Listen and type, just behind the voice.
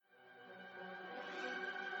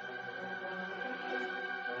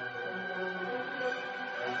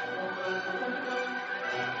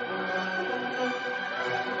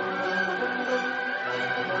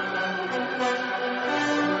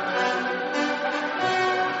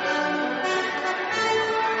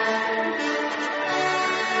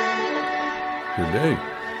Good day.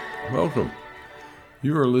 Welcome.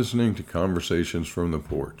 You are listening to Conversations from the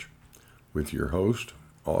Porch with your host,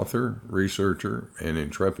 author, researcher, and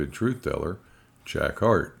intrepid truth teller, Jack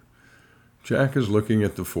Hart. Jack is looking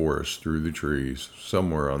at the forest through the trees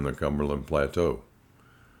somewhere on the Cumberland Plateau.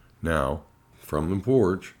 Now, from the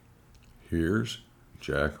porch, here's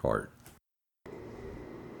Jack Hart.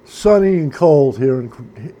 Sunny and cold here.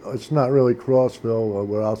 It's not really Crossville.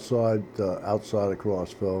 We're outside of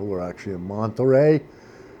Crossville. We're actually in Monterey,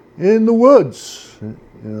 in the woods.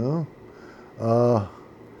 I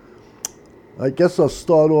guess I'll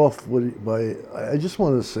start off by. I just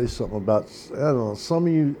wanted to say something about. I don't know. Some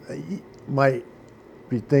of you might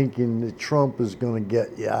be thinking that Trump is going to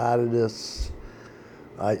get you out of this.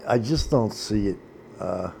 I just don't see it.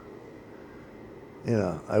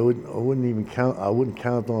 I wouldn't even count. I wouldn't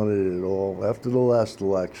count on it at all. After the last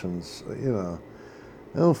elections,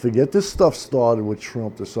 don't forget this stuff started with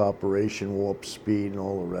Trump. This Operation Warp Speed and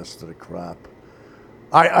all the rest of the crap.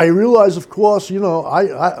 I realize, of course,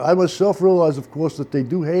 I myself realize, of course, that they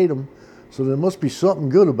do hate him. So there must be something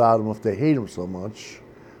good about him if they hate him so much.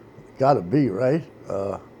 Got to be, right?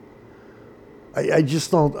 I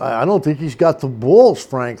just don't. I don't think he's got the balls,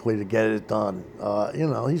 frankly, to get it done.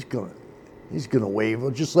 He's gonna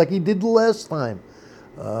waver just like he did the last time.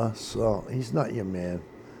 So he's not your man,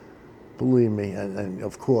 believe me. And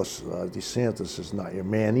of course, DeSantis is not your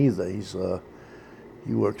man either.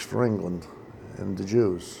 He works for England and the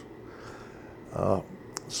Jews.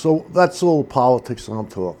 So that's all the politics I'm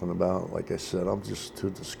talking about. Like I said, I'm just too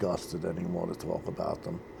disgusted anymore to talk about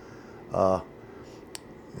them.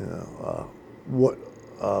 What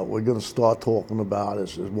we're going to start talking about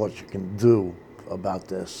is what you can do about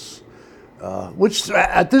this, which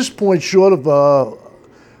at this point, short of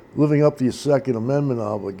living up to your Second Amendment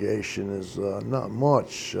obligation, is not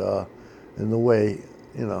much in the way,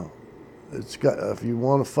 it's got. If you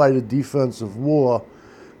want to fight a defensive war,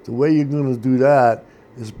 the way you're going to do that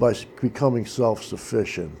is by becoming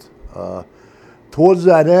self-sufficient. Towards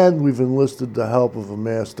that end, we've enlisted the help of a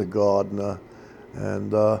master gardener,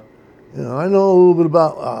 and I know a little bit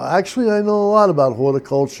about. Actually, I know a lot about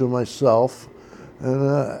horticulture myself, and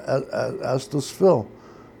as does Phil.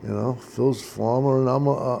 Phil's a farmer, and I'm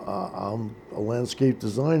a landscape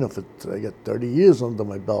designer. I got 30 years under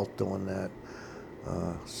my belt doing that.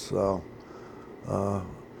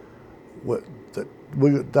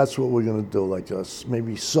 That's what we're going to do. Like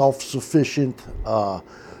maybe self-sufficient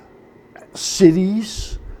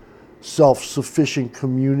cities, self-sufficient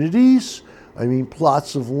communities. I mean,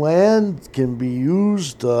 plots of land can be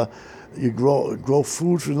used. You grow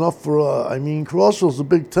food enough for. Crossville's a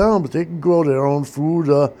big town, but they can grow their own food.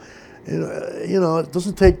 It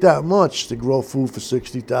doesn't take that much to grow food for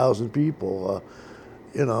 60,000 people.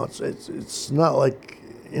 It's not like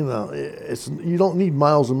you don't need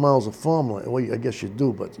miles and miles of farmland. Well, I guess you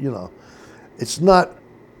do, but it's not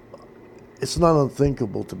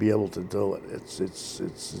unthinkable to be able to do it.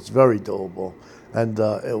 It's very doable, and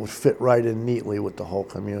it would fit right in neatly with the whole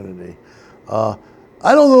community.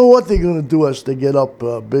 I don't know what they're going to do as they get up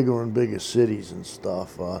bigger and bigger cities and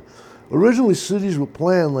stuff. Originally, cities were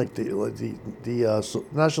planned like the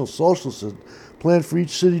National Socialists had planned for each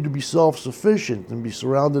city to be self-sufficient and be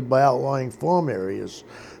surrounded by outlying farm areas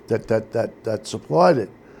that supplied it.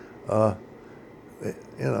 I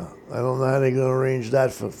don't know how they're going to arrange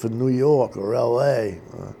that for New York or L.A.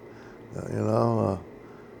 I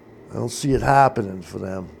don't see it happening for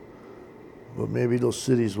them. But maybe those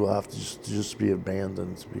cities will have to just be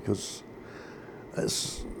abandoned because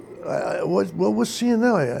what we're seeing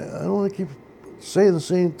now, I don't want to keep saying the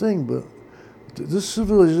same thing, but this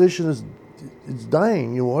civilization it's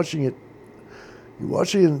dying. You're watching it,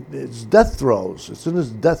 its death throes. It's in its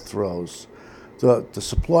death throes. The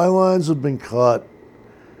supply lines have been cut.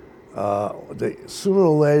 Sooner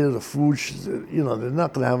or later, the food, they're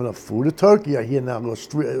not going to have enough food. The turkey, I hear now, goes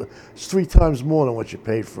three times more than what you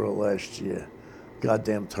paid for it last year.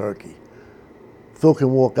 Goddamn turkey. Phil can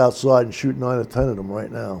walk outside and shoot 9 or 10 of them right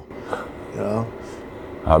now.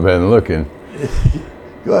 I've been looking.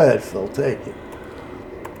 Go ahead, Phil, take it.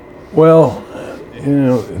 Well,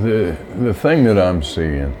 the thing that I'm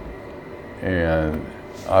seeing, and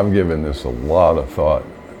I've given this a lot of thought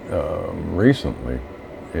recently,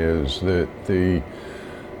 is that the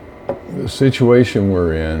situation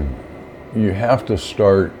we're in, you have to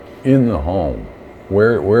start in the home.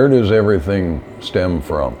 Where does everything stem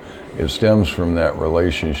from? It stems from that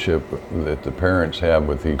relationship that the parents have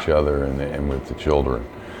with each other and with the children.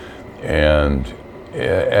 And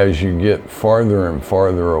as you get farther and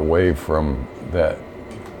farther away from that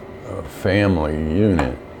family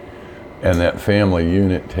unit, and that family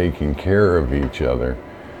unit taking care of each other,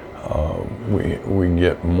 we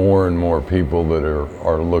get more and more people that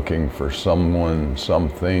are looking for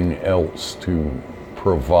something else to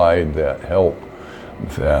provide that help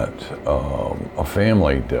that a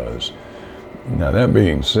family does. Now, that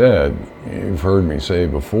being said, you've heard me say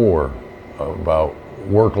before about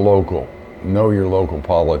work local, know your local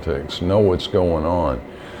politics, know what's going on.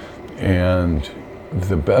 And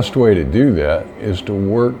the best way to do that is to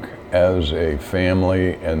work as a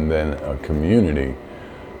family and then a community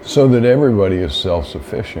so that everybody is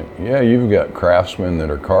self-sufficient. Yeah, you've got craftsmen that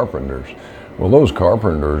are carpenters. Well, those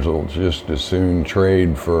carpenters will just as soon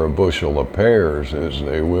trade for a bushel of pears as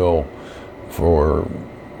they will for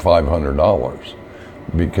 $500,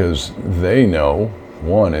 because they know,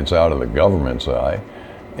 one, it's out of the government's eye,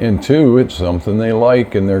 and two, it's something they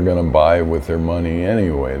like and they're going to buy with their money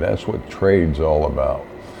anyway. That's what trade's all about.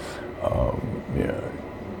 Yeah.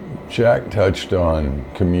 Jack touched on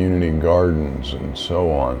community gardens and so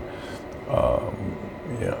on.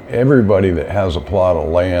 Everybody that has a plot of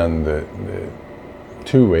land that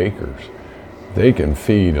 2 acres, they can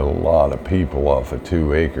feed a lot of people off of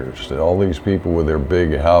 2 acres. All these people with their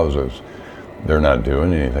big houses, they're not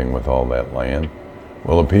doing anything with all that land.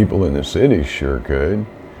 Well, the people in the cities sure could.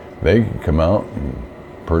 They could come out and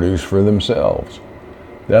produce for themselves.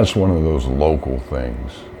 That's one of those local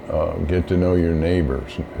things. Get to know your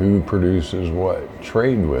neighbors, who produces what,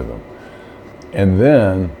 trade with them. And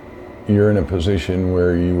then you're in a position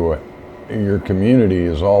where your community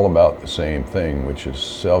is all about the same thing, which is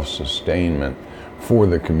self-sustainment for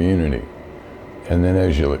the community. And then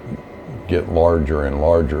as you get larger and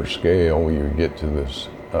larger scale, you get to this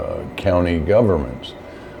county governments.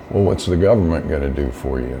 Well, what's the government going to do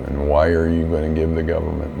for you? And why are you going to give the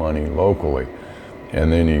government money locally?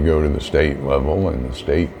 And then you go to the state level, and the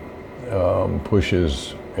state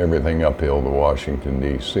pushes everything uphill to Washington,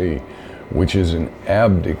 D.C., which is an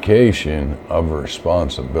abdication of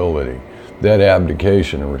responsibility. That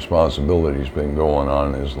abdication of responsibility has been going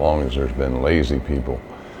on as long as there's been lazy people.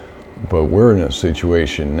 But we're in a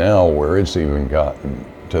situation now where it's even gotten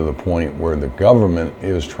to the point where the government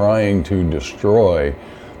is trying to destroy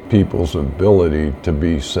people's ability to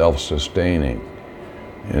be self-sustaining.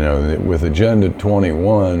 With Agenda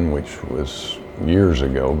 21, which was years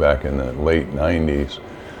ago, back in the late 90s,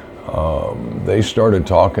 they started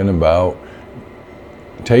talking about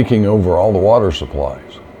taking over all the water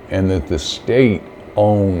supplies, and that the state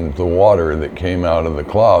owned the water that came out of the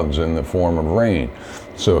clouds in the form of rain.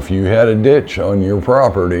 So if you had a ditch on your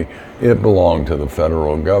property, it belonged to the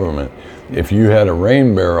federal government. If you had a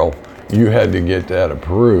rain barrel, you had to get that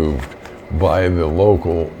approved by the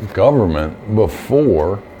local government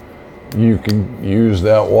before you could use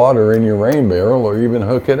that water in your rain barrel or even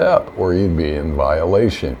hook it up, or you'd be in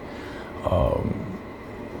violation.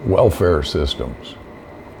 Welfare systems.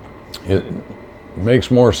 It makes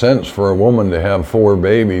more sense for a woman to have 4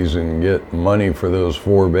 babies and get money for those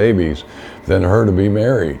 4 babies than her to be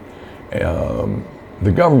married.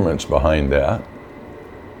 The government's behind that.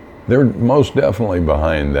 They're most definitely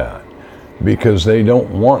behind that, because they don't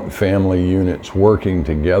want family units working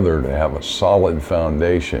together to have a solid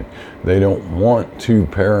foundation. They don't want 2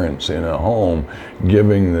 parents in a home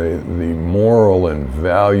giving the moral and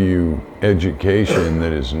value education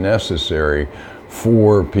that is necessary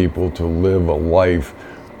for people to live a life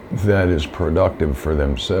that is productive for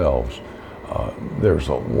themselves. There's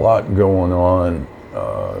a lot going on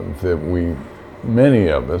that many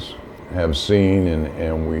of us have seen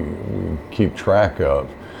and we keep track of.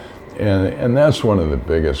 And that's one of the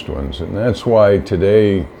biggest ones. And that's why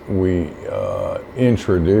today we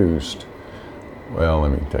introduced, well,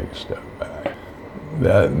 let me take a step back.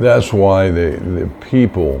 That's why the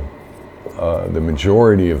people, the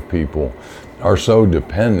majority of people, are so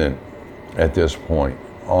dependent at this point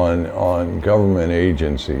on government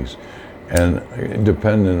agencies and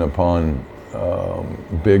dependent upon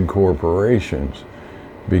big corporations,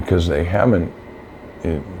 because they haven't,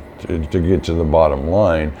 to get to the bottom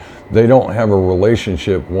line, they don't have a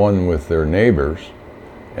relationship, one, with their neighbors,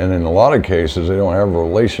 and in a lot of cases they don't have a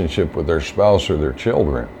relationship with their spouse or their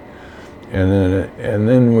children. And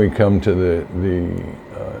then we come to the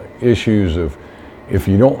issues of, if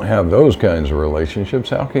you don't have those kinds of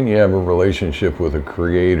relationships, how can you have a relationship with a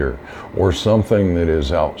creator or something that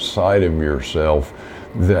is outside of yourself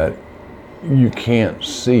that you can't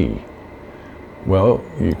see? Well,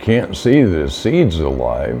 you can't see that a seed's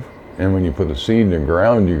alive, and when you put a seed in the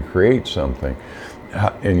ground, you create something,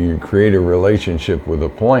 and you create a relationship with a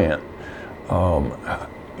plant.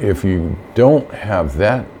 If you don't have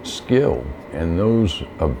that skill and those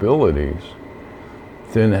abilities,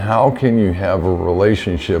 then how can you have a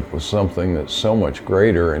relationship with something that's so much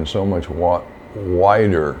greater and so much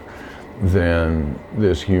wider than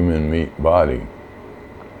this human meat body?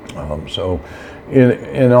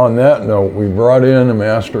 And on that note, we brought in a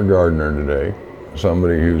master gardener today,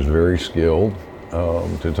 somebody who's very skilled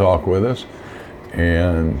to talk with us,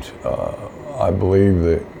 and I believe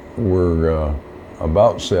that we're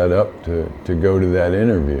about set up to go to that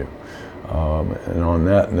interview. And on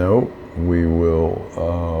that note, we will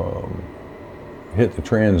hit the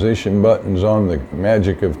transition buttons on the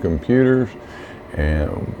magic of computers,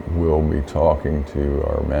 and we'll be talking to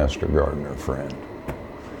our master gardener friend.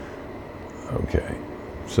 Okay,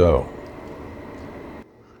 so.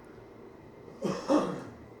 That's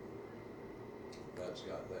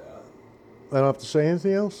got that. I don't have to say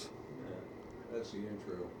anything else? Yeah, that's the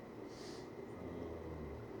intro.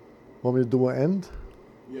 Want me to do an end?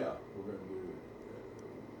 Yeah, we're going to do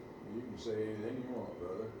it. You can say anything you want,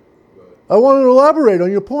 brother. But, I want to elaborate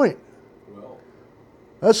on your point. well,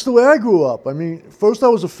 That's the way I grew up. I mean, first I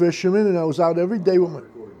was a fisherman and I was out every day with my...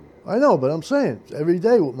 recording it. I know, but I'm saying, every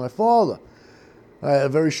day with my father. I had a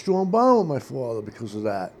very strong bond with my father because of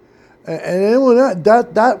that. And then when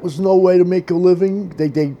that was no way to make a living.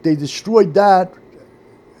 They destroyed that,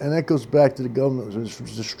 and that goes back to the government. It was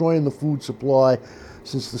destroying the food supply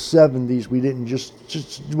since the 70s. We didn't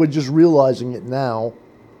we're just realizing it now.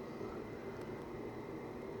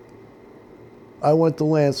 I went to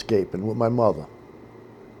landscaping with my mother.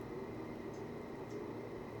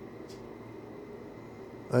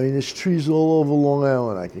 I mean, there's trees all over Long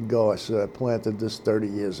Island. I can go. I said I planted this 30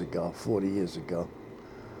 years ago, 40 years ago.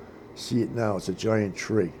 See it now. It's a giant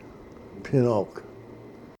tree. Pin oak.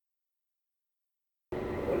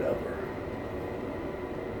 Whatever.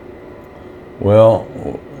 Well,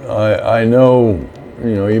 I know,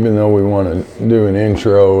 even though we want to do an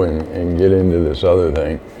intro and get into this other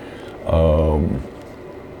thing,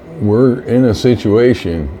 we're in a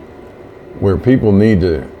situation where people need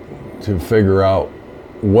to figure out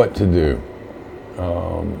what to do.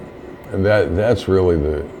 And that's really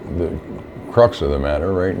the crux of the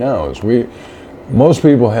matter right now is most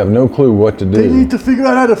people have no clue what to do. They need to figure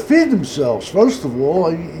out how to feed themselves, first of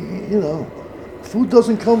all. Food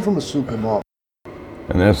doesn't come from a supermarket.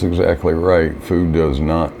 And that's exactly right. Food does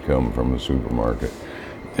not come from a supermarket.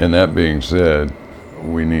 And that being said,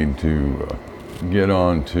 we need to get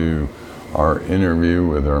on to our interview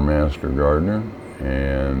with our master gardener,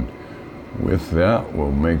 and with that,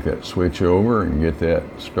 we'll make that switch over and get that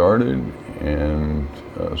started, and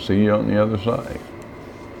see you on the other side.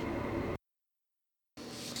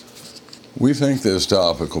 We think this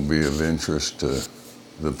topic will be of interest to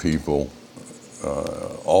the people,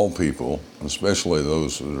 all people, especially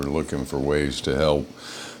those that are looking for ways to help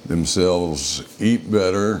themselves eat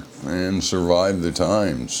better and survive the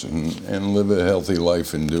times and live a healthy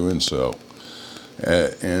life in doing so.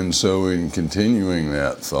 And so in continuing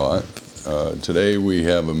that thought, today we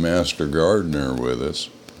have a master gardener with us.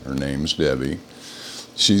 Her name's Debbie.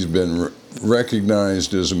 She's been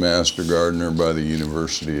recognized as a master gardener by the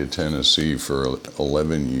University of Tennessee for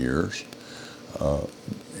 11 years.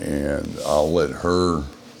 And I'll let her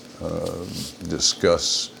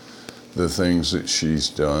discuss the things that she's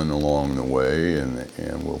done along the way,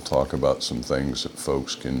 and we'll talk about some things that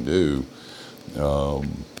folks can do.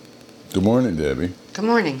 Good morning, Debbie. Good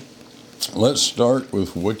morning. Let's start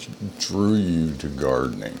with what drew you to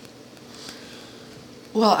gardening.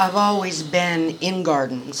 Well, I've always been in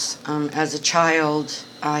gardens. As a child,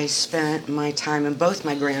 I spent my time in both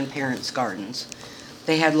my grandparents' gardens.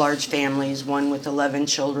 They had large families, one with 11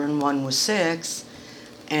 children, one with 6.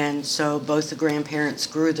 And so both the grandparents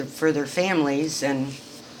grew for their families, and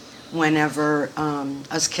whenever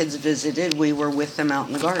us kids visited, we were with them out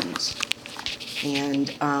in the gardens.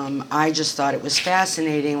 And I just thought it was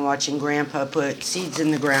fascinating watching Grandpa put seeds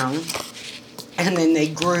in the ground, and then they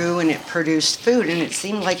grew and it produced food, and it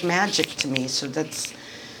seemed like magic to me. So that's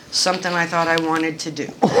something I thought I wanted to do.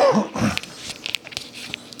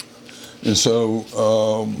 And so,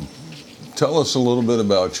 tell us a little bit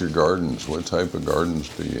about your gardens. What type of gardens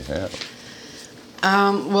do you have?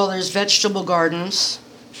 Well, there's vegetable gardens,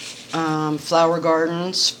 flower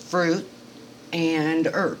gardens, fruit, and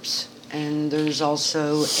herbs. And there's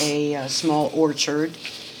also a small orchard.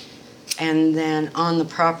 And then on the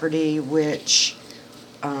property, which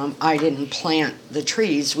I didn't plant the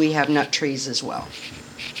trees, we have nut trees as well.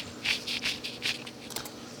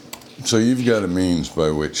 So you've got a means by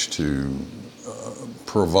which to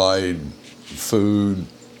provide food,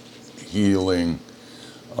 healing,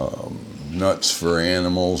 nuts for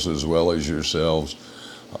animals as well as yourselves.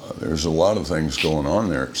 There's a lot of things going on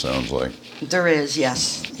there, it sounds like. There is,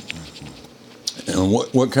 yes. And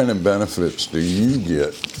what kind of benefits do you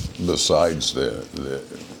get besides the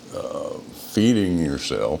feeding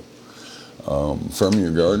yourself from your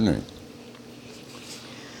gardening?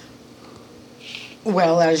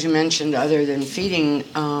 Well, as you mentioned, other than feeding,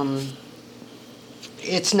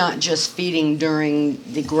 it's not just feeding during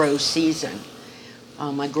the grow season.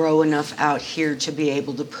 I grow enough out here to be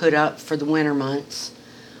able to put up for the winter months.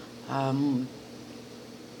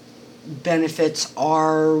 Benefits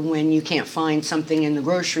are when you can't find something in the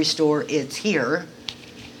grocery store, it's here.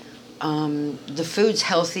 The food's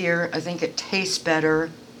healthier. I think it tastes better.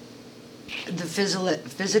 The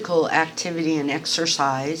physical activity and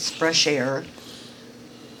exercise, fresh air,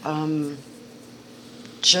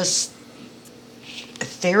 just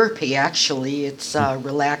therapy, actually. It's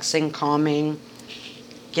relaxing, calming,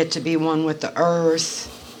 get to be one with the earth,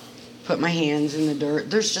 put my hands in the dirt.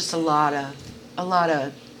 There's just a lot of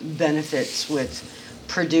benefits with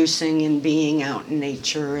producing and being out in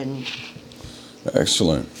nature. And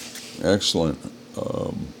Excellent.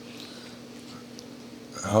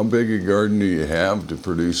 How big a garden do you have to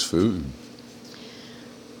produce food?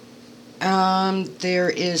 there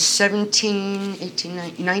is 17,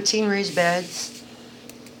 18, 19 raised beds,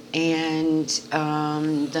 and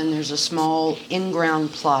then there's a small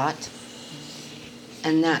in-ground plot,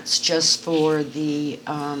 and that's just for the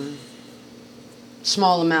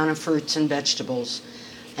small amount of fruits and vegetables.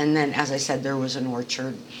 And then, as I said, there was an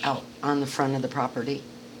orchard out on the front of the property.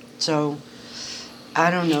 So, I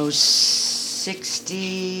don't know,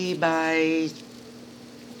 60 by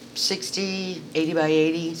 60, 80 by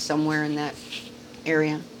 80, somewhere in that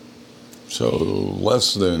area. So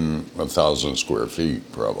less than 1,000 square feet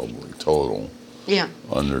probably total Yeah.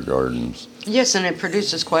 under gardens. Yes, and it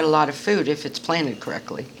produces quite a lot of food if it's planted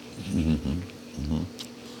correctly.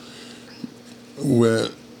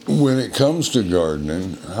 When it comes to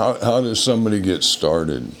gardening, how does somebody get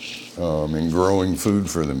started in growing food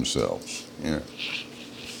for themselves? Yeah.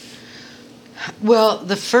 Well,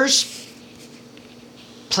 the first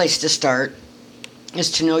place to start is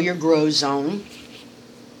to know your grow zone,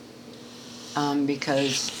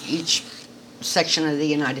 because each section of the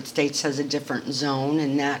United States has a different zone,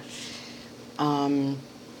 and that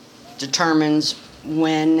determines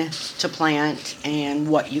when to plant and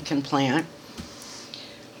what you can plant.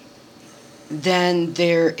 Then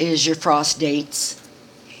there is your frost dates,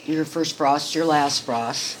 your first frost, your last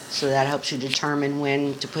frost, so that helps you determine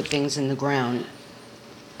when to put things in the ground.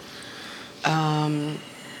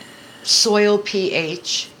 Soil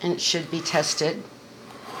pH, and it should be tested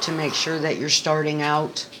to make sure that you're starting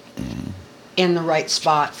out in the right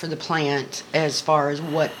spot for the plant as far as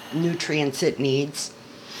what nutrients it needs.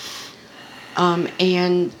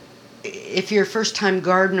 And if you're a first-time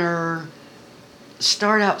gardener,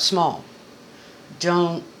 start out small.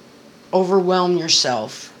 Don't overwhelm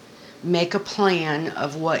yourself. Make a plan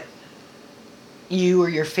of what you or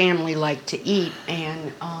your family like to eat,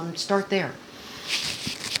 and start there.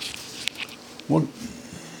 What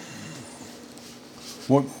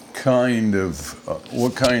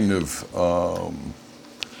kind of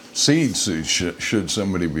seeds should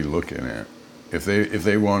somebody be looking at if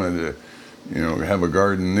they wanted to, have a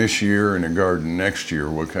garden this year and a garden next year?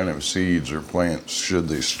 What kind of seeds or plants should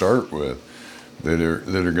they start with that are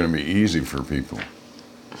going to be easy for people?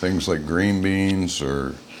 Things like green beans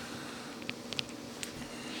or.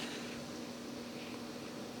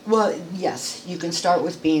 Well, yes, you can start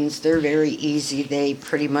with beans. They're very easy. They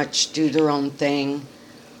pretty much do their own thing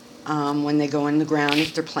when they go in the ground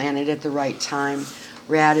if they're planted at the right time.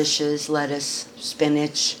 Radishes, lettuce,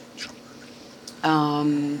 spinach.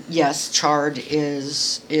 Yes, chard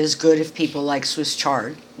is good if people like Swiss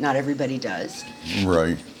chard. Not everybody does.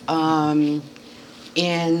 Right.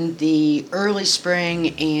 In the early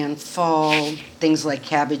spring and fall, things like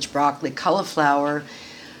cabbage, broccoli, cauliflower,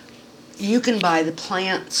 you can buy the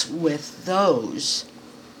plants with those.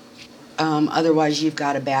 Otherwise, you've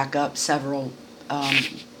got to back up several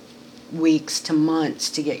weeks to months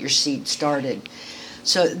to get your seed started.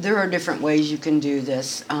 So there are different ways you can do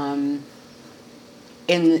this. In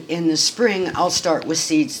the spring, I'll start with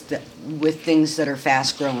seeds with things that are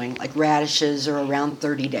fast growing, like radishes are around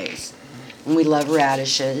 30 days. And we love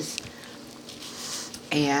radishes.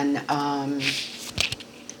 And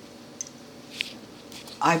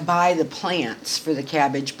I buy the plants for the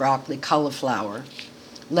cabbage, broccoli, cauliflower.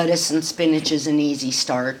 Lettuce and spinach is an easy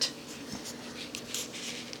start.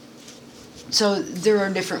 So there are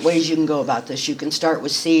different ways you can go about this. You can start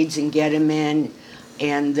with seeds and get them in,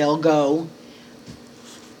 and they'll go.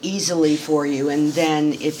 easily for you. And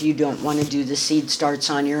then if you don't want to do the seed starts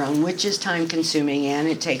on your own, which is time consuming and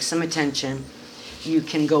it takes some attention, you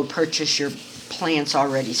can go purchase your plants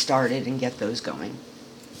already started and get those going.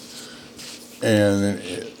 And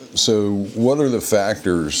so what are the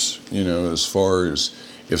factors, as far as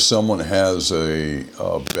if someone has a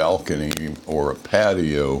balcony or a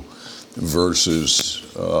patio versus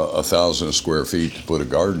 1,000 square feet to put a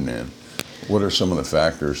garden in? What are some of the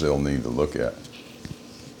factors they'll need to look at?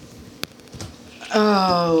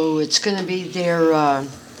 Oh, it's going to be their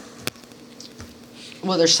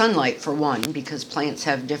sunlight for one, because plants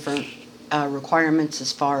have different requirements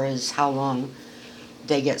as far as how long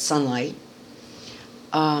they get sunlight.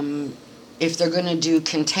 If they're going to do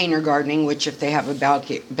container gardening, which if they have a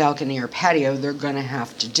balcony or patio, they're going to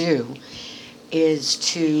have to do, is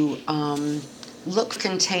to look for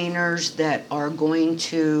containers that are going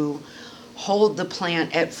to hold the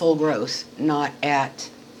plant at full growth, not at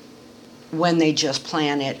when they just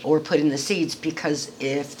plant it or put in the seeds, because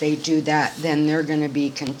if they do that, then they're going to be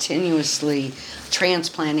continuously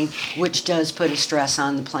transplanting, which does put a stress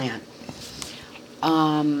on the plant.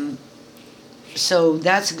 So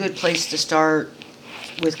that's a good place to start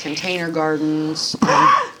with container gardens,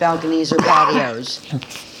 balconies or patios.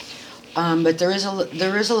 But there is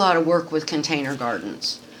a lot of work with container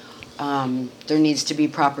gardens. There needs to be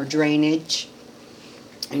proper drainage.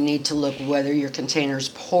 You need to look whether your container is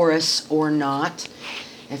porous or not.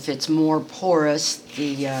 If it's more porous,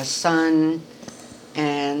 the sun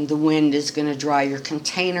and the wind is going to dry your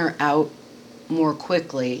container out more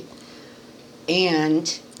quickly, and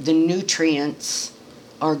the nutrients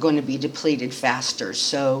are going to be depleted faster.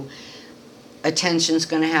 So attention's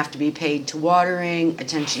going to have to be paid to watering,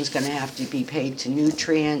 attention's going to have to be paid to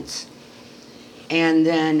nutrients. And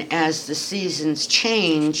then as the seasons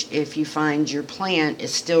change, if you find your plant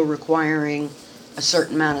is still requiring a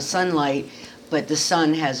certain amount of sunlight, but the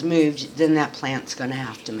sun has moved, then that plant's going to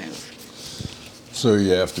have to move. So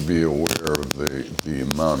you have to be aware of the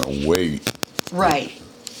amount of weight. Right.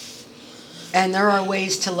 And there are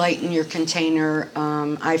ways to lighten your container.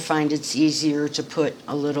 I find it's easier to put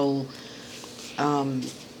a little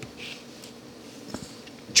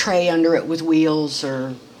tray under it with wheels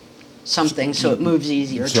or something so it moves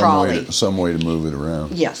easier. Some way to move it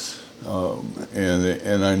around. Yes.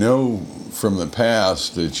 And I know from the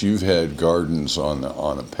past that you've had gardens on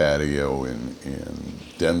a patio in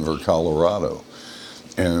Denver, Colorado,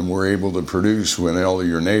 and were able to produce when all of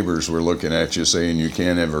your neighbors were looking at you saying you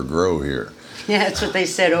can't ever grow here. Yeah, that's what they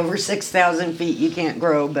said. Over 6,000 feet you can't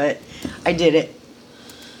grow, but I did it.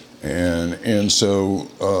 And so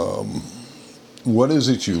what is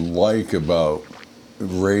it you like about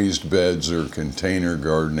raised beds or container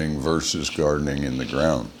gardening versus gardening in the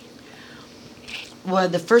ground? Well,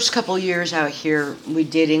 the first couple years out here, we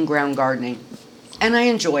did in-ground gardening, and I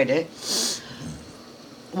enjoyed it.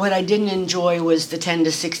 What I didn't enjoy was the 10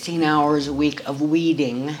 to 16 hours a week of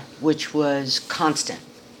weeding, which was constant.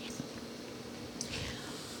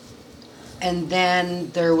 And then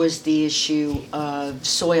there was the issue of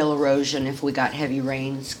soil erosion if we got heavy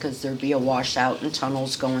rains, because there'd be a washout and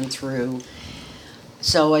tunnels going through.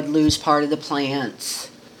 So I'd lose part of the plants.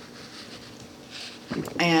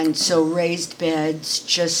 And so raised beds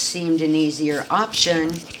just seemed an easier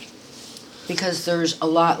option because there's a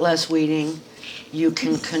lot less weeding. You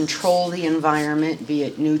can control the environment, be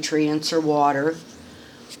it nutrients or water.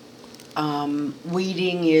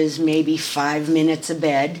 Weeding is maybe 5 minutes a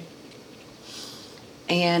bed.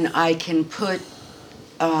 And I can put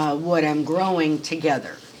what I'm growing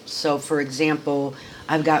together. So for example,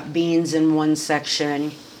 I've got beans in one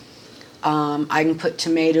section. I can put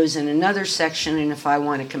tomatoes in another section, and if I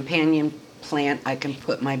want a companion plant, I can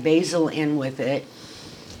put my basil in with it.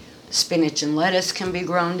 Spinach and lettuce can be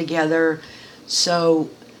grown together. So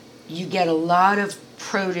you get a lot of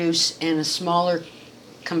produce in a smaller,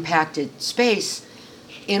 compacted space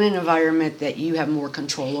in an environment that you have more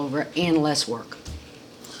control over and less work.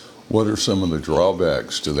 What are some of the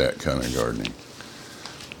drawbacks to that kind of gardening?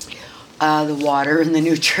 The water and the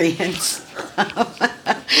nutrients.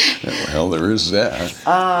 Well, there is that.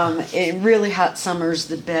 In really hot summers,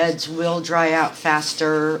 the beds will dry out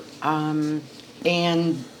faster, and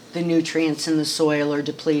the nutrients in the soil are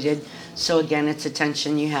depleted. So again, it's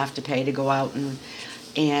attention you have to pay to go out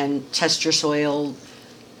and test your soil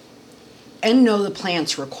and know the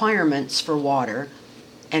plant's requirements for water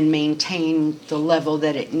and maintain the level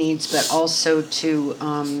that it needs, but also to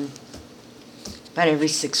about every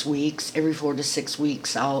 6 weeks, every 4 to 6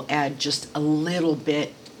 weeks, I'll add just a little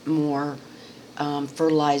bit more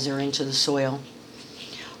fertilizer into the soil.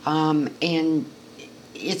 And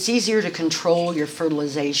it's easier to control your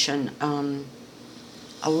fertilization.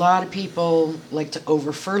 A lot of people like to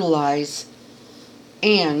over fertilize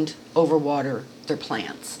and overwater their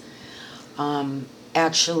plants.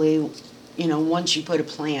 Actually, once you put a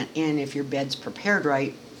plant in, if your bed's prepared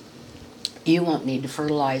right, you won't need to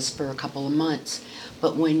fertilize for a couple of months.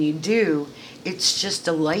 But when you do, it's just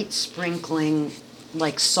a light sprinkling,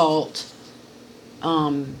 like salt,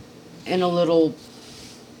 in a little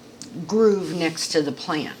groove next to the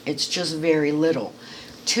plant. It's just very little.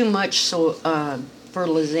 Too much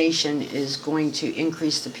fertilization is going to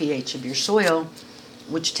increase the pH of your soil,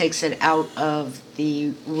 which takes it out of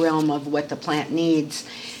the realm of what the plant needs,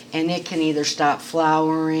 and it can either stop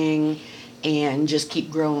flowering and just keep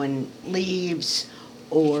growing leaves,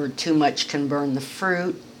 or too much can burn the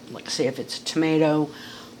fruit, like say if it's a tomato.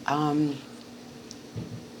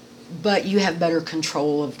 But you have better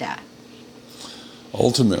control of that.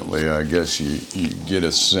 Ultimately, I guess you get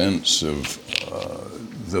a sense of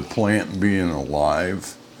the plant being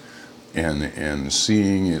alive and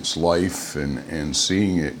seeing its life and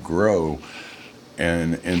seeing it grow.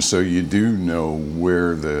 And so you do know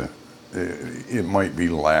where it might be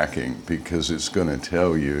lacking, because it's going to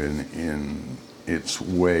tell you in its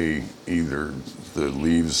way, either the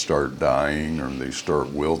leaves start dying or they start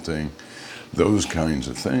wilting, those kinds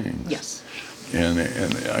of things. Yes. And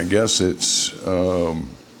I guess it's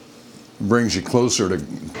brings you closer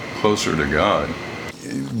to God.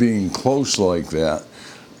 Being close like that,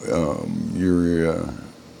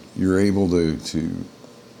 you're able to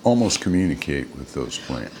almost communicate with those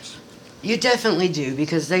plants. You definitely do,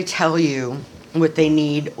 because they tell you what they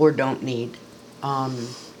need or don't need.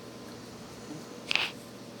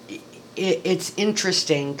 It's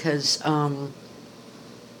interesting because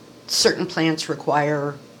certain plants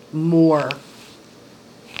require more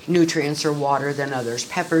nutrients or water than others.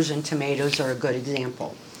 Peppers and tomatoes are a good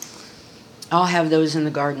example. I'll have those in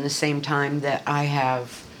the garden the same time that I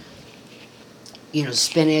have,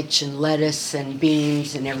 spinach and lettuce and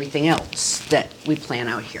beans and everything else that we plant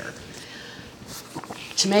out here.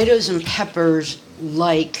 Tomatoes and peppers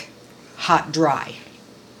like hot, dry,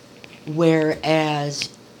 whereas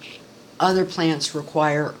other plants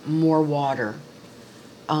require more water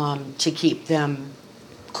to keep them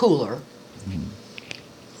cooler. Mm.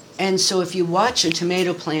 And so if you watch a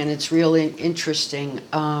tomato plant, it's really interesting.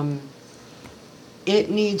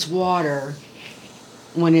 It needs water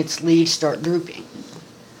when its leaves start drooping.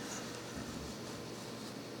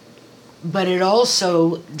 But it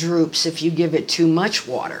also droops if you give it too much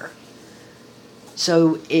water.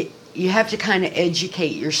 So you have to kind of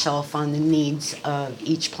educate yourself on the needs of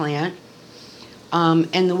each plant.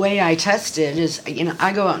 And the way I test it is,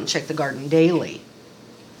 I go out and check the garden daily.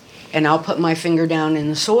 And I'll put my finger down in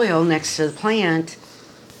the soil next to the plant,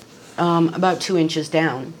 about 2 inches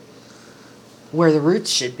down, where the roots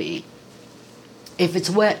should be. If it's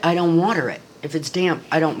wet, I don't water it. If it's damp,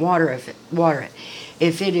 I don't water it.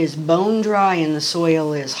 If it is bone dry and the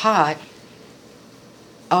soil is hot,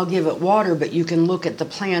 I'll give it water, but you can look at the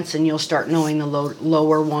plants and you'll start knowing the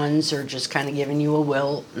lower ones are just kind of giving you a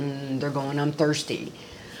wilt and they're going, I'm thirsty.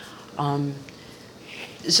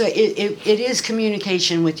 So it is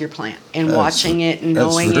communication with your plant and watching it and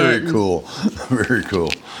knowing it. That's very cool. Very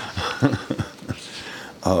cool.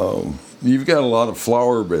 You've got a lot of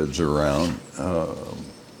flower beds around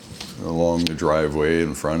along the driveway,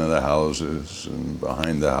 in front of the houses, and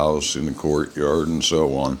behind the house, in the courtyard, and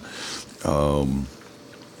so on.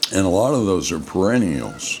 And a lot of those are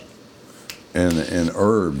perennials and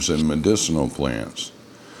herbs and medicinal plants.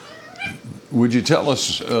 Would you tell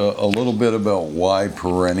us a little bit about why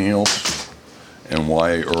perennials and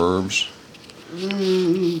why herbs?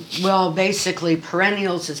 Well, basically,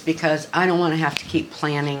 perennials is because I don't want to have to keep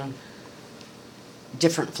planting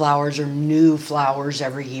different flowers or new flowers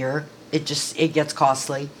every year. It gets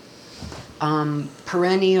costly.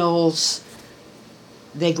 Perennials,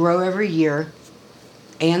 they grow every year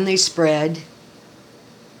and they spread.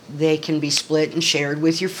 They can be split and shared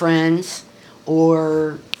with your friends,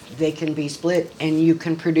 or they can be split and you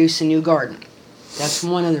can produce a new garden. That's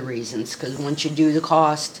one of the reasons, because once you do the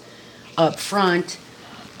cost up front,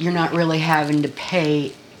 you're not really having to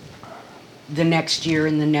pay the next year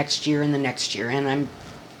and the next year and the next year. And I'm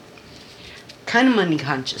kind of money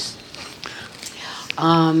conscious.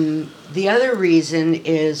 The other reason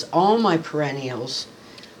is all my perennials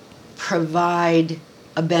provide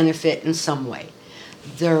a benefit in some way.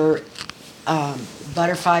 They're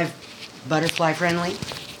butterfly friendly,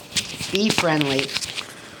 bee friendly,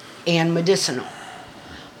 and medicinal.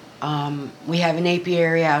 We have an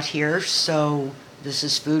apiary out here, so this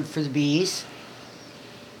is food for the bees.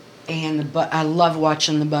 And I love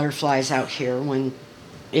watching the butterflies out here when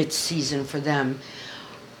it's season for them.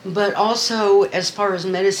 But also, as far as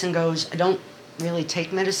medicine goes, I don't really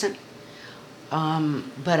take medicine.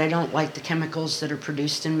 But I don't like the chemicals that are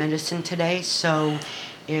produced in medicine today. So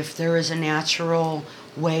if there is a natural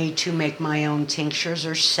way to make my own tinctures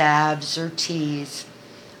or salves or teas,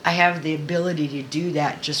 I have the ability to do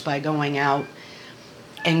that just by going out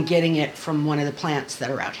and getting it from one of the plants that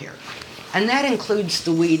are out here. And that includes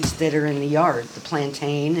the weeds that are in the yard, the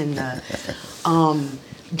plantain and the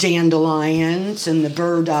dandelions and the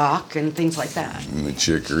burdock and things like that. And the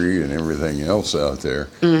chicory and everything else out there.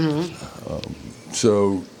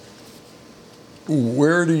 So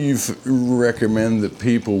where do you recommend that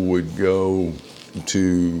people would go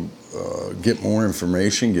to get more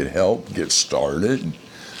information, get help, get started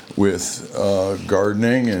with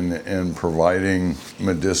gardening and providing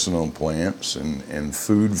medicinal plants and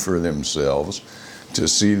food for themselves to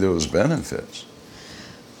see those benefits?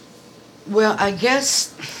 Well, I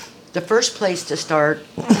guess the first place to start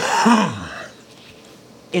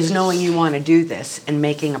is knowing you want to do this and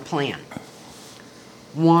making a plan.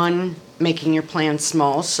 One, making your plan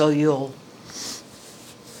small so you'll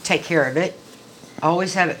take care of it.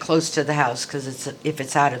 Always have it close to the house, because if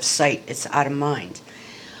it's out of sight, it's out of mind.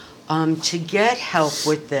 To get help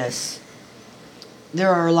with this,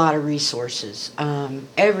 there are a lot of resources.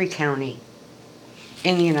 Every county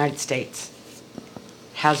in the United States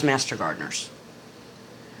has master gardeners.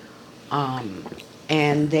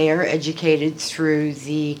 And they are educated through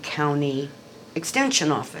the county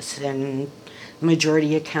extension office, and the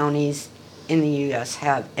majority of counties in the U.S.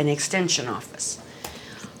 have an extension office.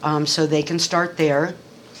 So they can start there.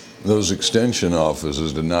 Those extension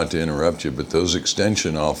offices, not to interrupt you, but those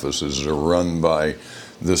extension offices are run by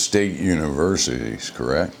the state universities,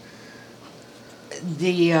 correct?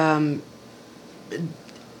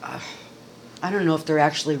 I don't know if they're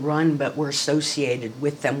actually run, but we're associated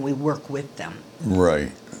with them. We work with them.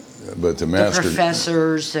 Right. But the The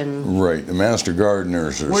professors and... Right. The master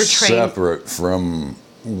gardeners are separate from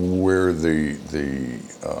where the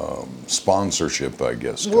sponsorship, I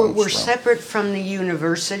guess, comes We're from. separate from the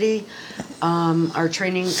university. Our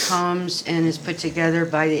training comes and is put together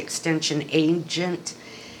by the extension agent,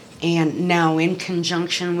 and now in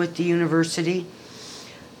conjunction with the university.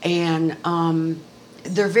 And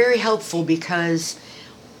they're very helpful because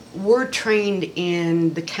we're trained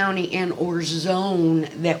in the county and or zone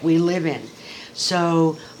that we live in.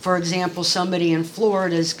 So, for example, somebody in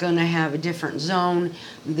Florida is going to have a different zone.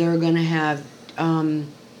 They're going to have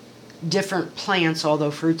different plants, although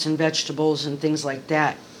fruits and vegetables and things like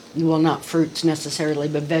that. Well, not fruits necessarily,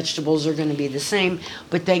 but vegetables are going to be the same,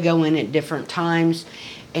 but they go in at different times.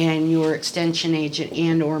 And your extension agent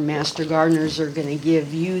and or master gardeners are going to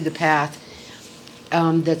give you the path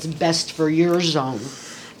that's best for your zone.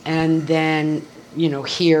 And then,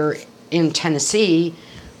 here in Tennessee,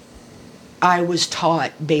 I was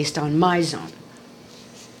taught based on my zone.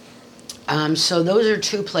 So those are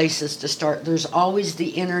two places to start. There's always the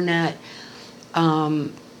internet,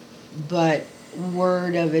 but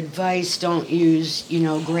word of advice, don't use,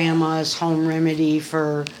 grandma's home remedy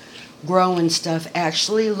for growing stuff.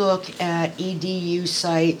 Actually look at EDU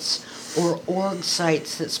sites or org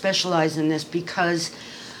sites that specialize in this, because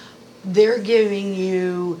they're giving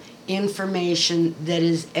you information that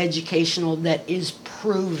is educational, that is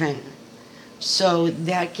proven. So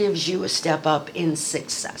that gives you a step up in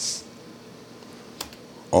success.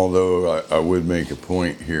 Although I would make a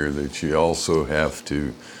point here that you also have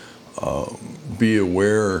to be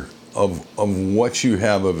aware of what you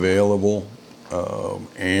have available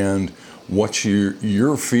and what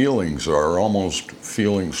your feelings are, almost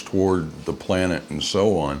feelings toward the planet and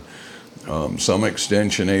so on. Some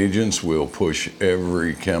extension agents will push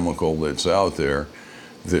every chemical that's out there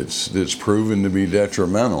that's proven to be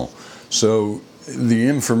detrimental. So the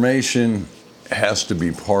information has to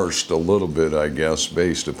be parsed a little bit, I guess,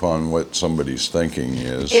 based upon what somebody's thinking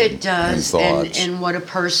is. It does, and thoughts. And what a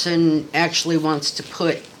person actually wants to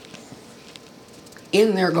put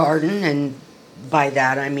in their garden, and by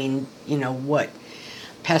that I mean, what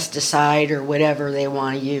pesticide or whatever they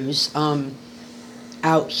want to use.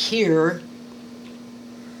 Out here,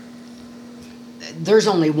 there's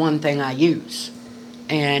only one thing I use,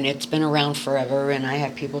 and it's been around forever, and I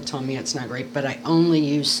have people tell me it's not great, but I only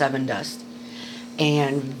use Seven Dust,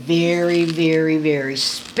 and very, very, very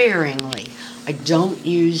sparingly. I don't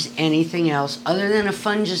use anything else other than a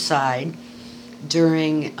fungicide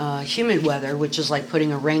during humid weather, which is like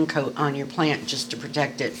putting a raincoat on your plant just to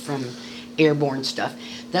protect it from airborne stuff.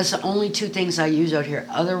 That's the only two things I use out here.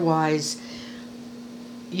 Otherwise,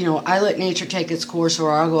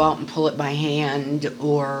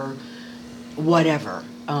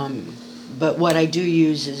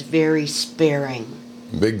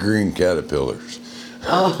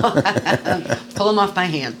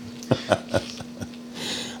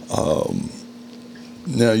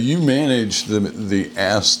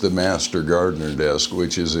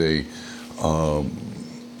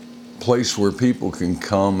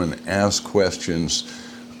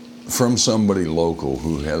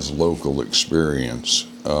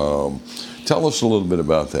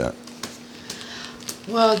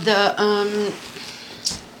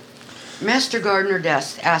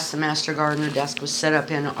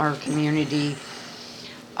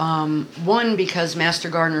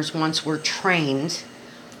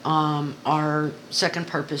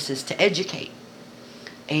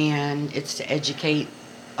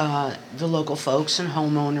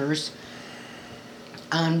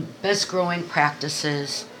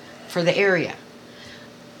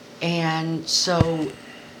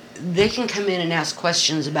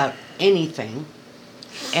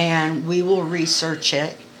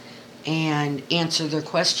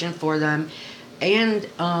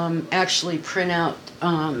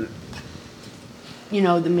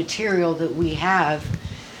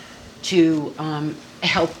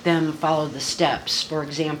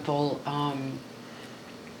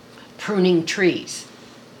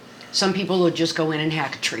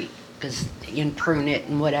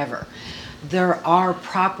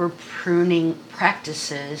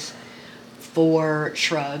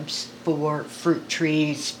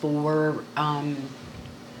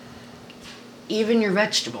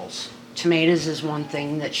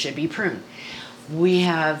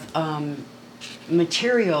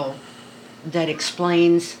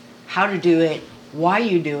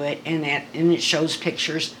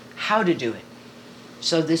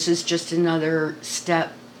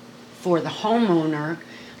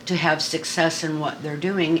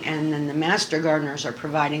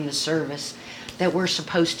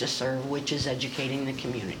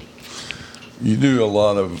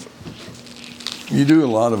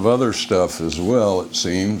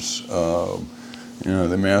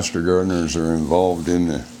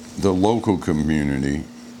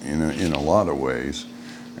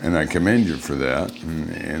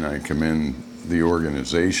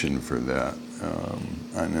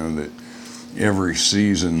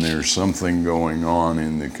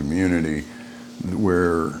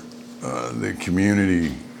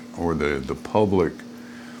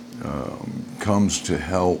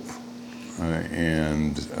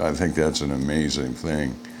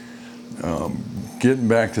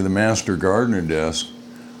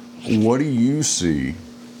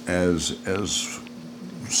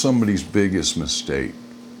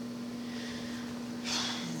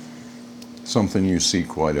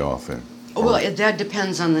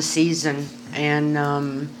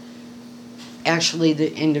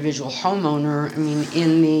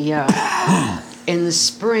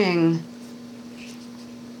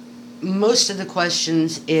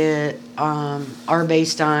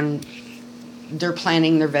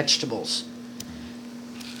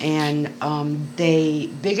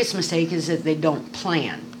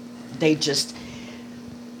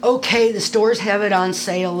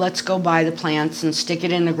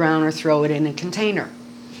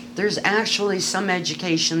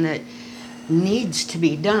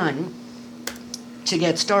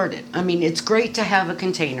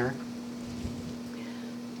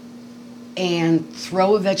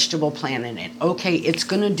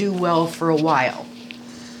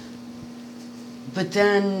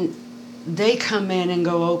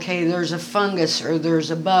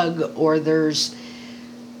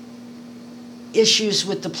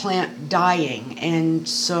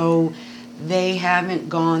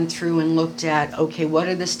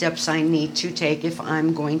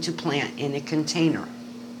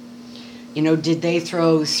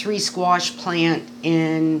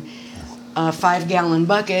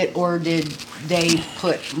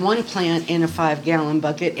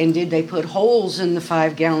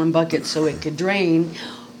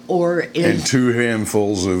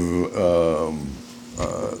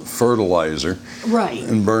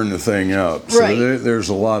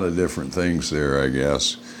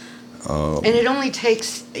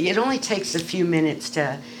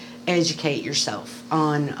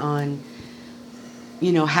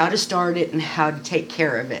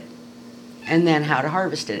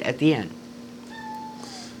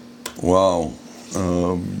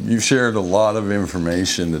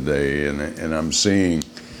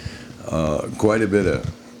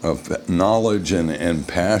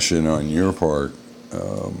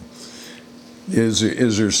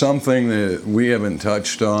 Is there something that we haven't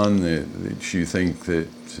touched on that you think that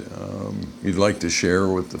you'd like to share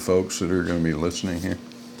with the folks that are going to be listening here?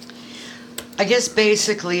 I guess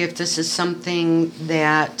basically, if this is something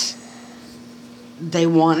that they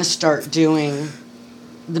want to start doing,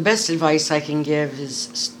 the best advice I can give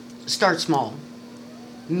is start small.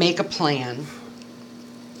 Make a plan.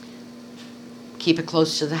 Keep it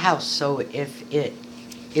close to the house, so if it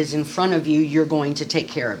is in front of you, you're going to take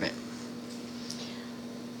care of it.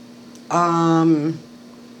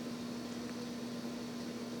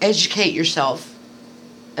 Educate yourself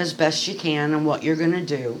as best you can on what you're going to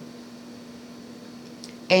do.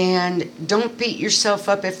 And don't beat yourself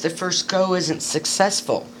up if the first go isn't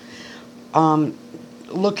successful.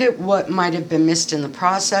 Look at what might have been missed in the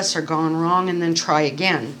process or gone wrong, and then try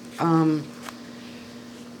again.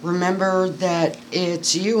 Remember that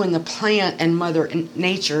it's you and the plant and Mother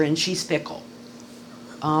Nature, and she's fickle.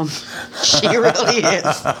 She really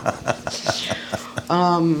is.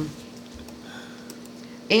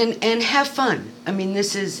 And have fun. I mean,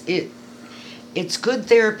 this is it. It's good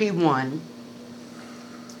therapy. One.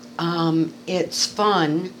 It's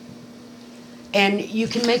fun, and you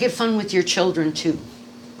can make it fun with your children too.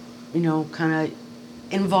 You know, kind of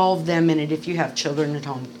involve them in it if you have children at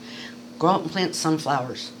home. Go out and plant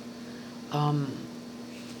sunflowers.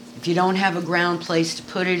 If you don't have a ground place to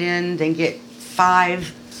put it in, then get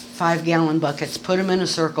 5-gallon buckets. Put them in a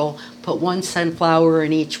circle. Put one sunflower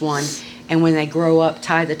in each one, and when they grow up,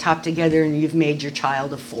 tie the top together, and you've made your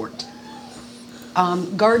child a fort.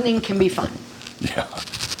 Gardening can be fun.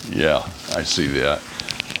 Yeah, I see that.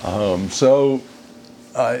 So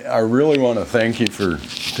I really want to thank you for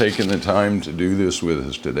taking the time to do this with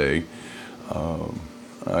us today.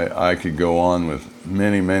 I could go on with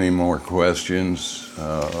many more questions,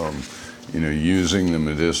 using the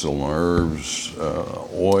medicinal herbs,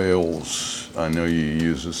 oils. I know you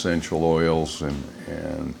use essential oils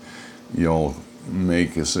and you'll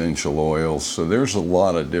make essential oils. So there's a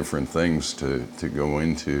lot of different things to go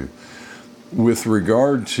into. With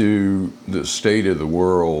regard to the state of the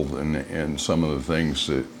world and some of the things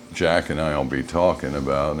that Jack and I will be talking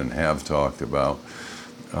about and have talked about,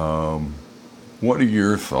 what are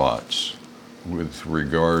your thoughts with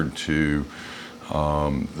regard to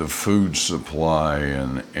the food supply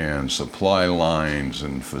and supply lines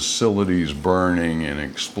and facilities burning and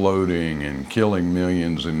exploding and killing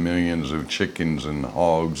millions and millions of chickens and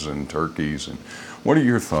hogs and turkeys? And what are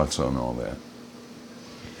your thoughts on all that?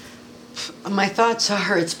 My thoughts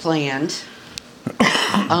are it's planned.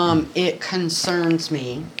 It concerns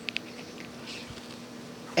me.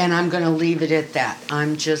 And I'm going to leave it at that.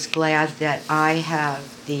 I'm just glad that I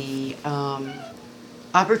have the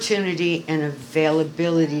opportunity and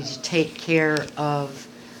availability to take care of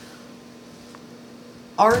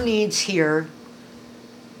our needs here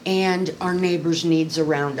and our neighbors' needs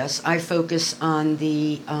around us. I focus on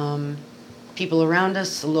the people around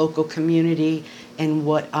us, the local community, and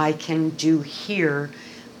what I can do here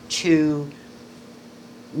to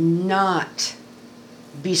not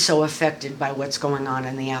be so affected by what's going on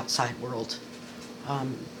in the outside world.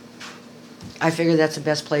 I figure that's the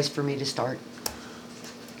best place for me to start.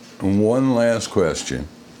 One last question,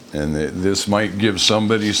 and this might give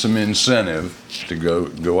somebody some incentive to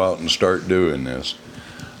go out and start doing this.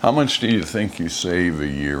 How much do you think you save a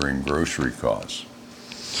year in grocery costs?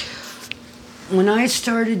 When I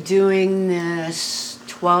started doing this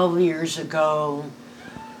 12 years ago,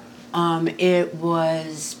 it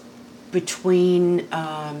was between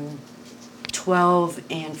 $1,200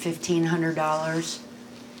 and $1,500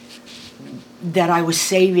 that I was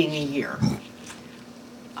saving a year.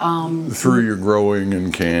 Through your growing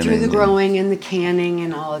and canning. Through the growing and the canning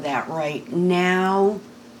and all of that, right. Now,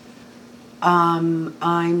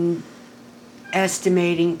 I'm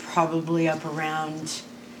estimating probably up around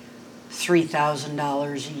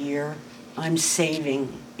 $3,000 a year I'm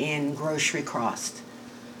saving in grocery cost.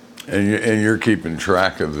 And you're keeping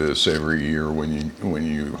track of this every year when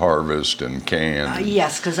you harvest and can.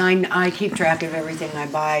 Yes, because I keep track of everything I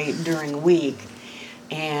buy during the week.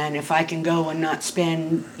 And if I can go and not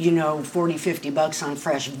spend, $40-50 on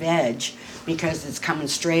fresh veg because it's coming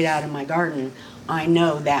straight out of my garden, I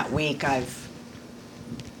know that week I've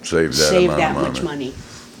saved that much money.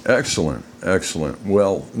 Excellent.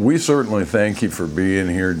 Well, we certainly thank you for being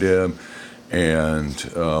here, Deb, and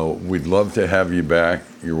we'd love to have you back.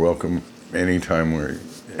 You're welcome anytime we're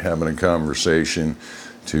having a conversation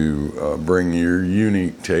to bring your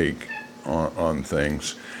unique take on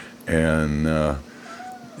things. And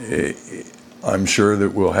I'm sure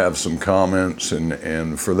that we'll have some comments,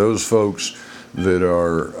 and for those folks that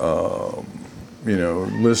are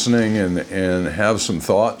listening and have some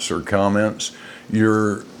thoughts or comments,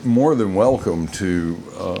 you're more than welcome to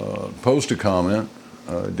post a comment.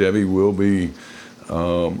 Debbie will be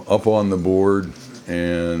up on the board,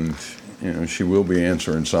 and she will be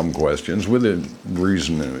answering some questions within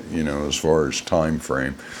reason, as far as time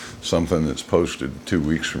frame. Something that's posted 2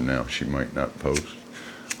 weeks from now, she might not post.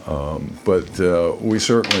 But we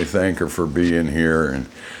certainly thank her for being here,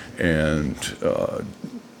 and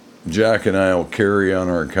Jack and I will carry on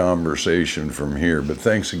our conversation from here. But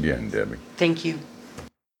thanks again, Debbie. Thank you.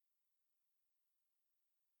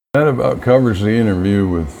 That about covers the interview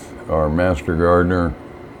with our master gardener,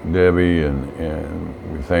 Debbie,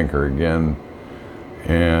 and we thank her again.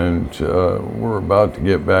 And we're about to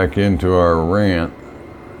get back into our rant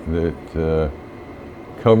that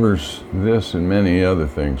covers this and many other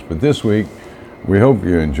things. But this week, we hope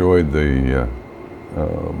you enjoyed the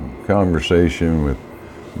conversation with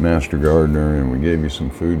Master Gardener, and we gave you some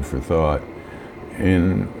food for thought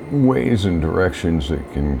in ways and directions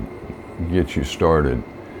that can get you started.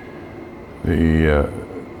 The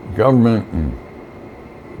government and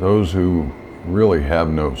those who really have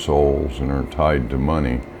no souls and are tied to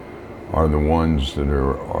money are the ones that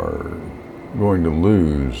are going to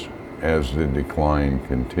lose as the decline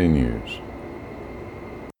continues.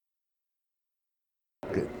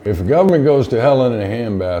 If the government goes to hell in a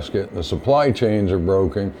handbasket, the supply chains are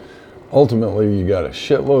broken, ultimately you got a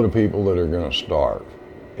shitload of people that are going to starve.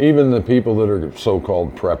 Even the people that are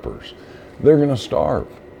so-called preppers, they're going to starve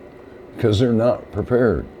because they're not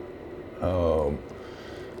prepared.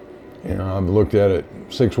 I've looked at it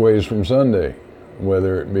 6 ways from Sunday,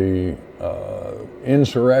 whether it be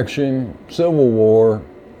insurrection, civil war,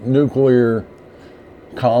 nuclear,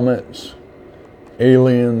 comets,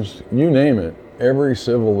 aliens, you name it, every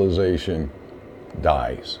civilization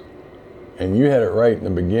dies. And you had it right in the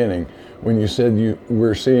beginning when you said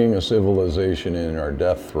we're seeing a civilization in our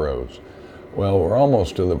death throes. Well, we're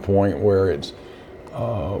almost to the point where it's,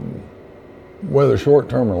 whether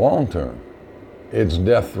short-term or long-term, it's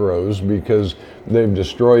death throes because they've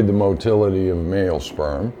destroyed the motility of male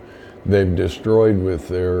sperm. They've destroyed with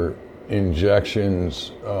their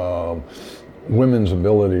injections women's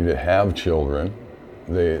ability to have children.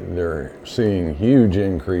 They're seeing huge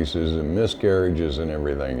increases in miscarriages and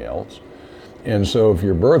everything else. And so if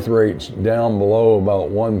your birth rate's down below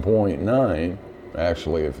about 1.9,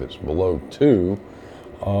 actually if it's below 2,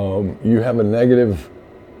 you have a negative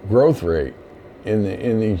growth rate in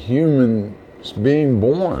the human being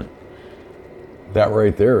born. That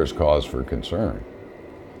right there is cause for concern.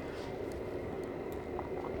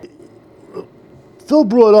 Phil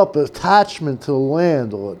brought up attachment to the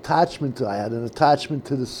land, or I had an attachment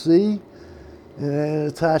to the sea and an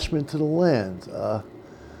attachment to the land.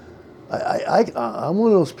 I'm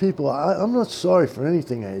one of those people, I'm not sorry for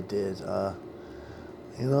anything I did.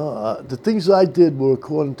 The things I did were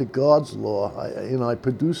according to God's law. I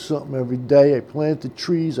produced something every day. I planted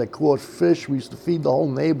trees. I caught fish. We used to feed the whole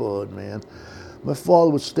neighborhood, man. My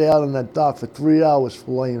father would stay out on that dock for 3 hours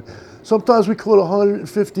filleting. Sometimes we caught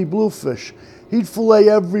 150 bluefish. He'd fillet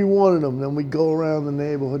every one of them. Then we'd go around the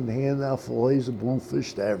neighborhood and hand out fillets of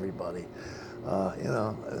bluefish to everybody.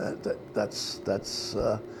 That's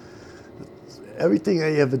everything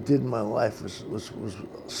I ever did in my life was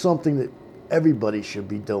something that everybody should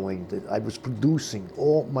be doing, that I was producing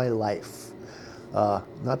all my life.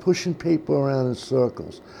 Not pushing paper around in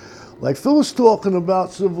circles. Like Phil was talking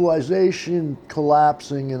about civilization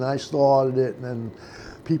collapsing and I started it and then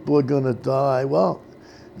people are gonna die. Well,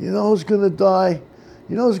 you know who's gonna die?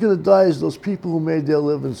 You know who's gonna die is those people who made their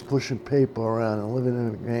livings pushing paper around and living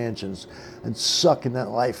in mansions and sucking that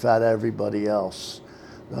life out of everybody else.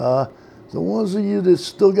 The ones of you that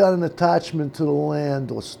still got an attachment to the land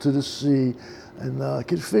or to the sea and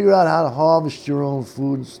can figure out how to harvest your own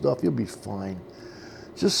food and stuff, you'll be fine.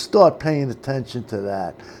 Just start paying attention to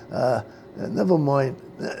that. Never mind.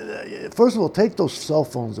 First of all, take those cell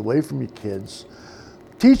phones away from your kids.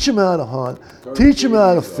 Teach them how to hunt. Teach them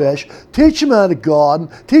how to fish. Teach them how to garden.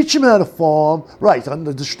 Teach them how to farm. Right,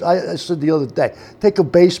 I said the other day, take a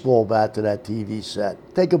baseball bat to that TV set.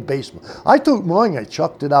 Take a baseball. I took mine, I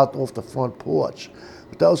chucked it out off the front porch.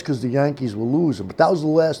 But that was because the Yankees were losing. But that was the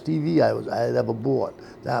last TV I had ever bought,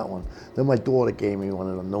 that one. Then my daughter gave me one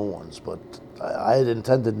of the new ones. But I had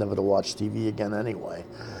intended never to watch TV again anyway.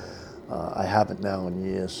 I haven't now in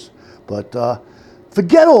years. But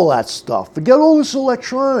Forget all that stuff. Forget all this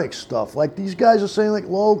electronic stuff. Like these guys are saying, like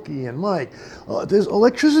Loki and Mike. There's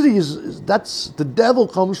electricity that's the devil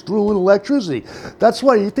comes through in electricity. That's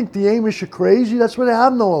why you think the Amish are crazy. That's why they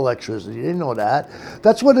have no electricity. You didn't know that.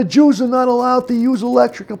 That's why the Jews are not allowed to use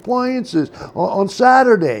electric appliances on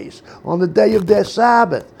Saturdays, on the day of their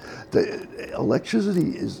Sabbath. The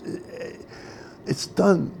electricity it's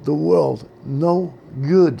done the world no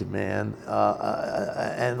good, man.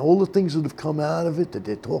 And all the things that have come out of it, that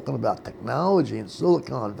they're talking about technology in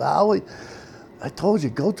Silicon Valley. I told you,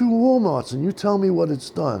 go to Walmarts and you tell me what it's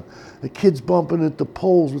done. The kids bumping into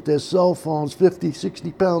poles with their cell phones, 50,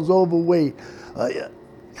 60 pounds overweight.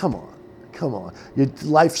 Come on. Your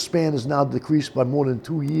lifespan is now decreased by more than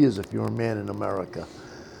 2 years if you're a man in America.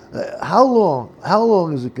 How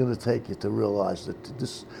long is it going to take you to realize that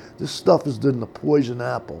this stuff has been the poison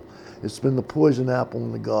apple? It's been the poison apple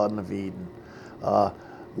in the Garden of Eden.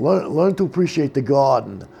 Learn to appreciate the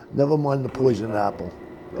garden. Never mind the poison apple.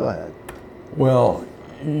 Go ahead. Well,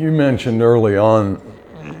 you mentioned early on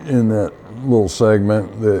in that little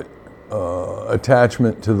segment that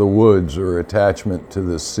attachment to the woods or attachment to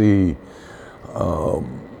the sea,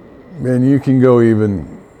 and you can go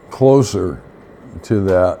even closer to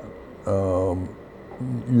that.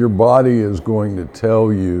 Your body is going to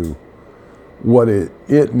tell you what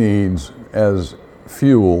it needs as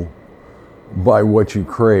fuel by what you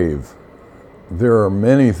crave. There are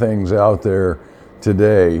many things out there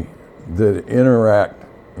today that interact.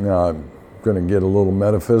 Now, I'm going to get a little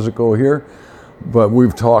metaphysical here, but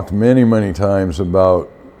we've talked many times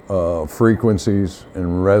about frequencies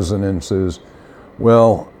and resonances.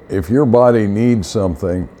 Well, if your body needs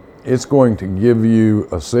something, it's going to give you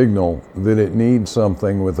a signal that it needs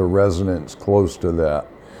something with a resonance close to that.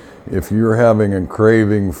 If you're having a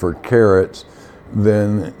craving for carrots,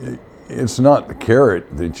 then it's not the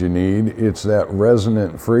carrot that you need, it's that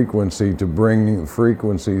resonant frequency to bring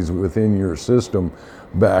frequencies within your system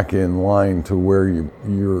back in line to where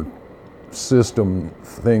your system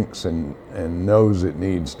thinks and knows it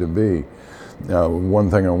needs to be. Now,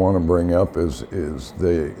 one thing I want to bring up is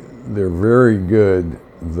they're very good,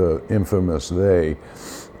 the infamous they,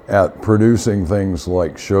 at producing things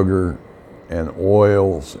like sugar and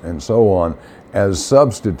oils and so on as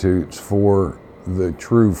substitutes for the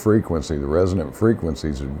true frequency. The resonant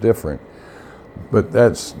frequencies are different, but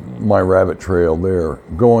that's my rabbit trail there.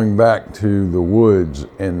 Going back to the woods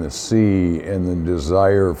and the sea and the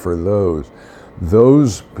desire for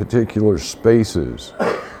those particular spaces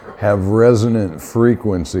have resonant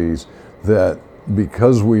frequencies that,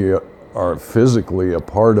 because we are physically a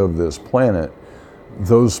part of this planet,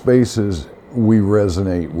 those spaces we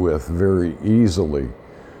resonate with very easily.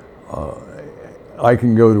 I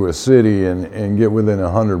can go to a city and get within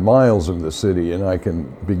 100 miles of the city, and I can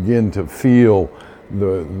begin to feel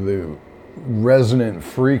the resonant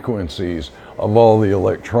frequencies of all the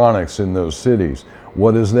electronics in those cities.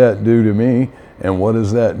 What does that do to me, and what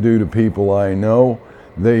does that do to people I know?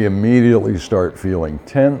 They immediately start feeling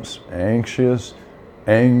tense, anxious,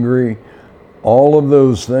 angry. All of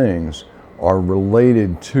those things are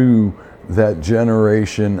related to that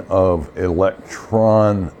generation of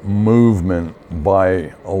electron movement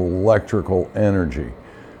by electrical energy.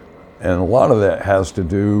 And a lot of that has to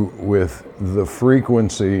do with the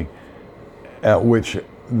frequency at which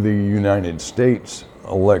the United States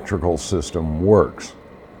electrical system works.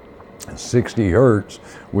 60 hertz,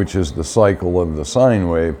 which is the cycle of the sine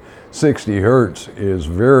wave, 60 hertz is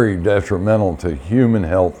very detrimental to human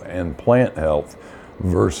health and plant health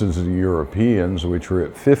versus the Europeans, which are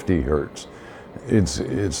at 50 hertz. It's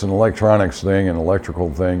an electronics thing, an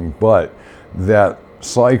electrical thing, but that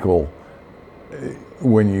cycle,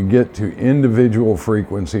 when you get to individual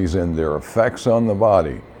frequencies and their effects on the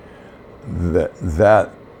body,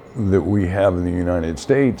 that we have in the United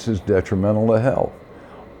States is detrimental to health.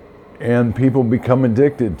 And people become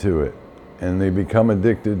addicted to it, and they become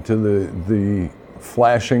addicted to the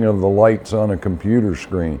flashing of the lights on a computer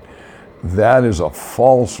screen. That is a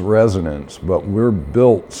false resonance, but we're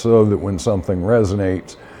built so that when something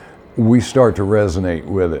resonates, we start to resonate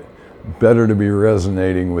with it. Better to be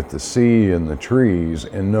resonating with the sea and the trees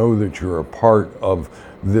and know that you're a part of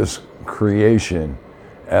this creation,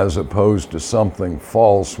 as opposed to something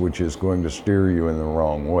false which is going to steer you in the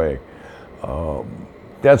wrong way.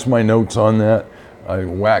 That's my notes on that. I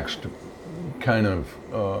waxed kind of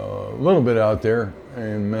a little bit out there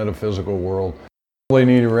in metaphysical world. Really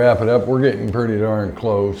need to wrap it up. We're getting pretty darn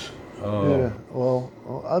close. Yeah, well,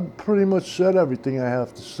 I've pretty much said everything I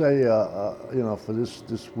have to say, for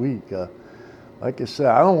this week. like I said,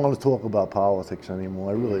 I don't want to talk about politics anymore.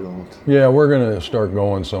 I really don't. Yeah, we're going to start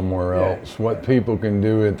going somewhere else. What people can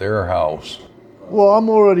do at their house. Well, I'm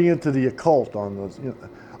already into the occult on those.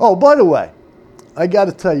 Oh, by the way, I got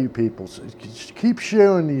to tell you, people, keep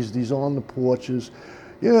sharing these on the porches.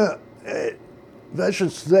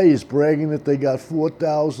 Veterans Today is bragging that they got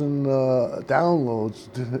 4,000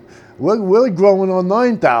 downloads. We're growing on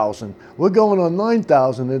 9,000. We're going on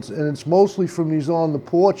 9,000, and it's mostly from these on the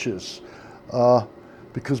porches,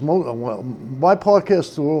 because my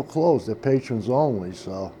podcasts are all closed. They're patrons only,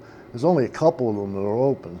 so there's only a couple of them that are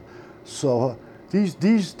open. So these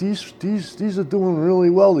are doing really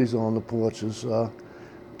well. These on the porches.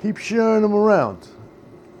 Keep sharing them around,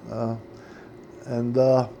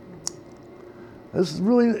 and. This is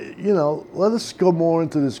really, let us go more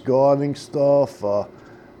into this gardening stuff.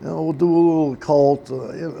 We'll do a little cult,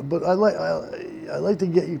 but I like to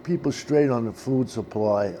get you people straight on the food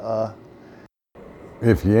supply.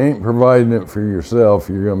 If you ain't providing it for yourself,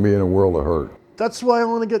 you're going to be in a world of hurt. That's why I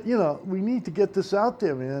want to get, we need to get this out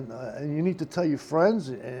there, man. And you need to tell your friends.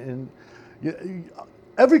 And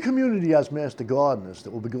every community has master gardeners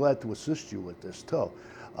that will be glad to assist you with this, too.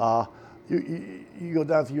 You go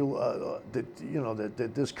down to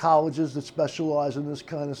there's colleges that specialize in this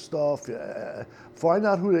kind of stuff. Find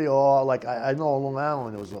out who they are. Like I know on Long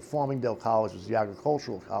Island, there was a Farmingdale College, it was the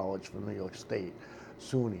agricultural college from New York State,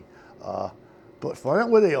 SUNY. But find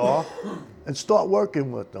out where they are and start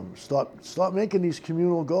working with them. Start making these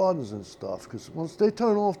communal gardens and stuff. Because once they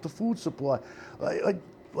turn off the food supply,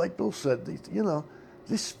 like Bill said,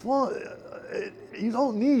 this farm, you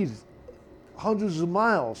don't need hundreds of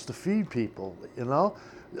miles to feed people,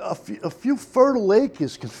 A few fertile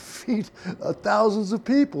acres can feed thousands of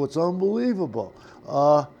people. It's unbelievable.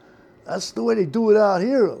 That's the way they do it out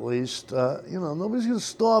here, at least. Nobody's going to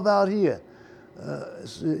starve out here.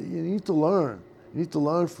 You need to learn. You need to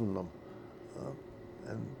learn from them.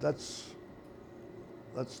 And that's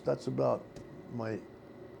about my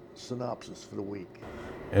synopsis for the week.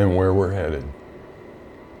 And where we're headed.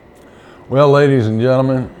 Well, ladies and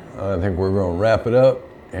gentlemen, I think we're going to wrap it up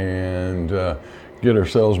and get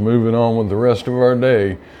ourselves moving on with the rest of our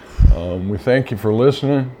day. We thank you for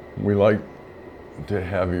listening. We like to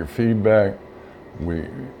have your feedback. We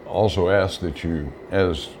also ask that you,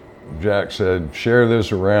 as Jack said, share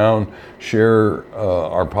this around, share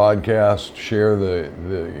our podcast, share the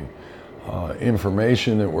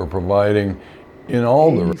information that we're providing in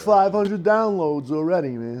all the 8,500 downloads already,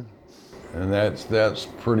 man. And that's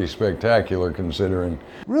pretty spectacular considering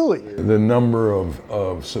really the number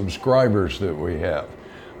of subscribers that we have.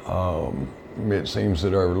 It seems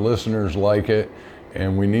that our listeners like it,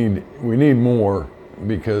 and we need more,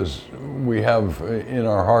 because we have in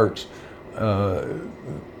our hearts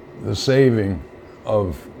the saving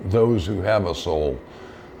of those who have a soul.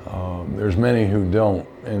 There's many who don't,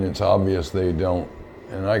 and it's obvious they don't,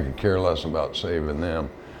 and I could care less about saving them.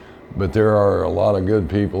 But there are a lot of good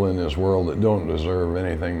people in this world that don't deserve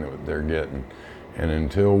anything that they're getting. And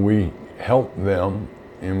until we help them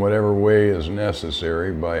in whatever way is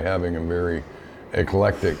necessary by having a very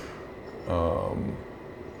eclectic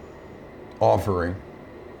offering,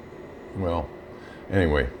 well,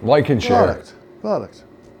 anyway, like and share. Product.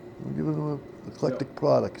 We're giving them eclectic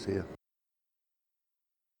products here.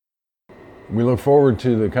 We look forward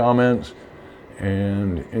to the comments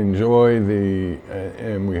and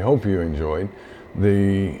and we hope you enjoyed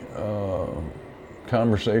the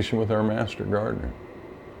conversation with our master gardener.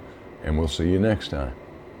 And we'll see you next time.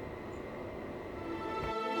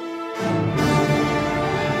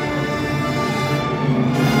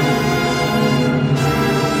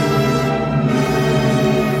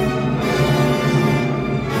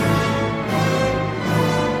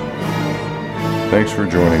 Thanks for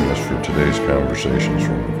joining us for today's Conversations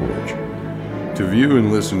from the Porch. To view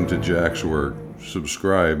and listen to Jack's work,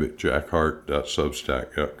 subscribe at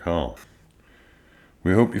jackhart.substack.com.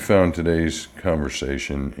 We hope you found today's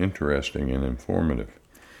conversation interesting and informative.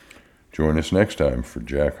 Join us next time for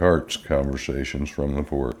Jack Hart's Conversations from the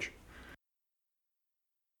Porch.